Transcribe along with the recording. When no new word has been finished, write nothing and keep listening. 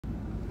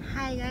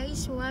Hi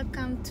guys,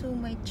 welcome to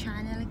my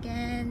channel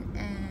again,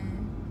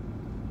 and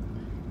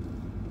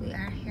we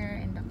are here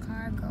in the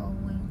car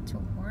going to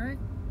work,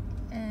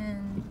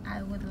 and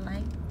I would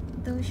like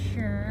to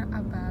share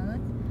about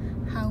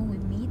how we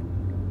meet,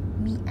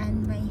 me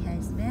and my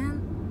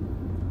husband.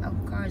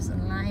 Of course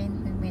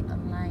online, we met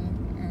online,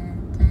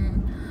 and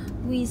then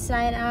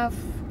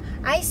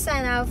I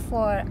signed up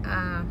for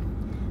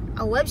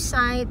a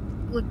website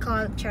we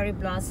call Cherry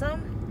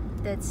Blossom.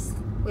 That's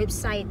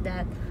website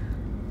that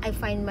I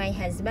find my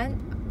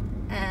husband,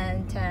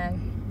 and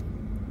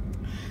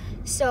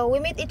so we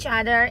meet each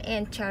other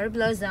in Cherry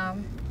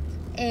Blossom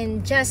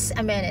in just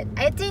a minute.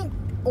 I think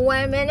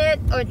 1 minute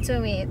or 2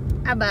 minutes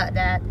about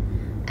that.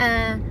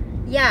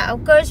 Yeah,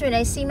 of course, when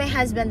I see my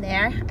husband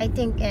there, I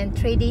think in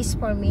 3 days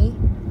for me,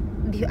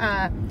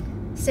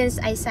 since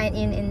I signed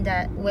in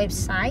the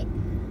website.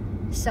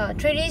 So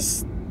 3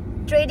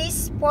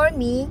 days for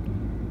me,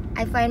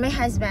 I find my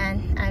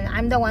husband, and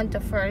I'm the one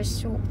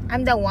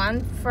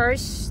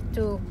first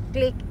to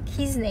click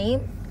his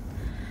name,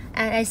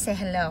 and I say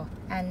hello,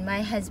 and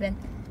my husband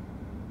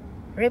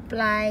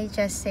reply,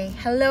 just say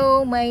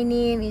hello, my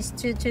name is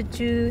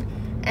 222,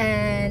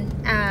 and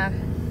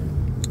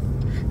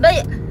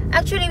but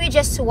actually we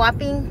just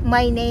swapping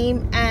my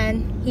name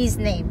and his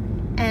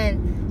name,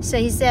 and so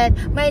he said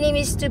my name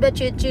is Tuba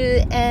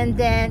Chuchu, and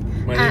then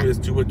my name is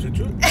Tuba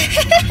Chuchu.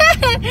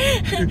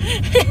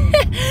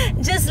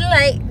 Just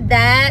like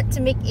that,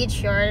 to make it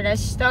short, the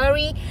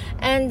story.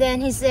 And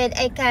then he said,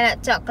 I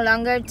cannot talk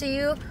longer to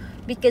you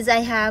because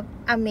I have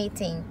a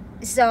meeting.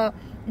 So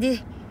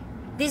this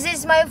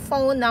is my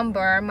phone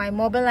number, my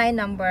mobile line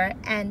number,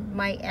 and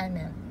my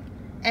email.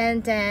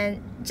 And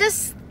then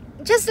just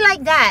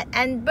like that,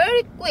 and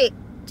very quick,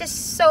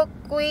 just so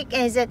quick.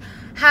 And he said,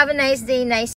 have a nice day, nice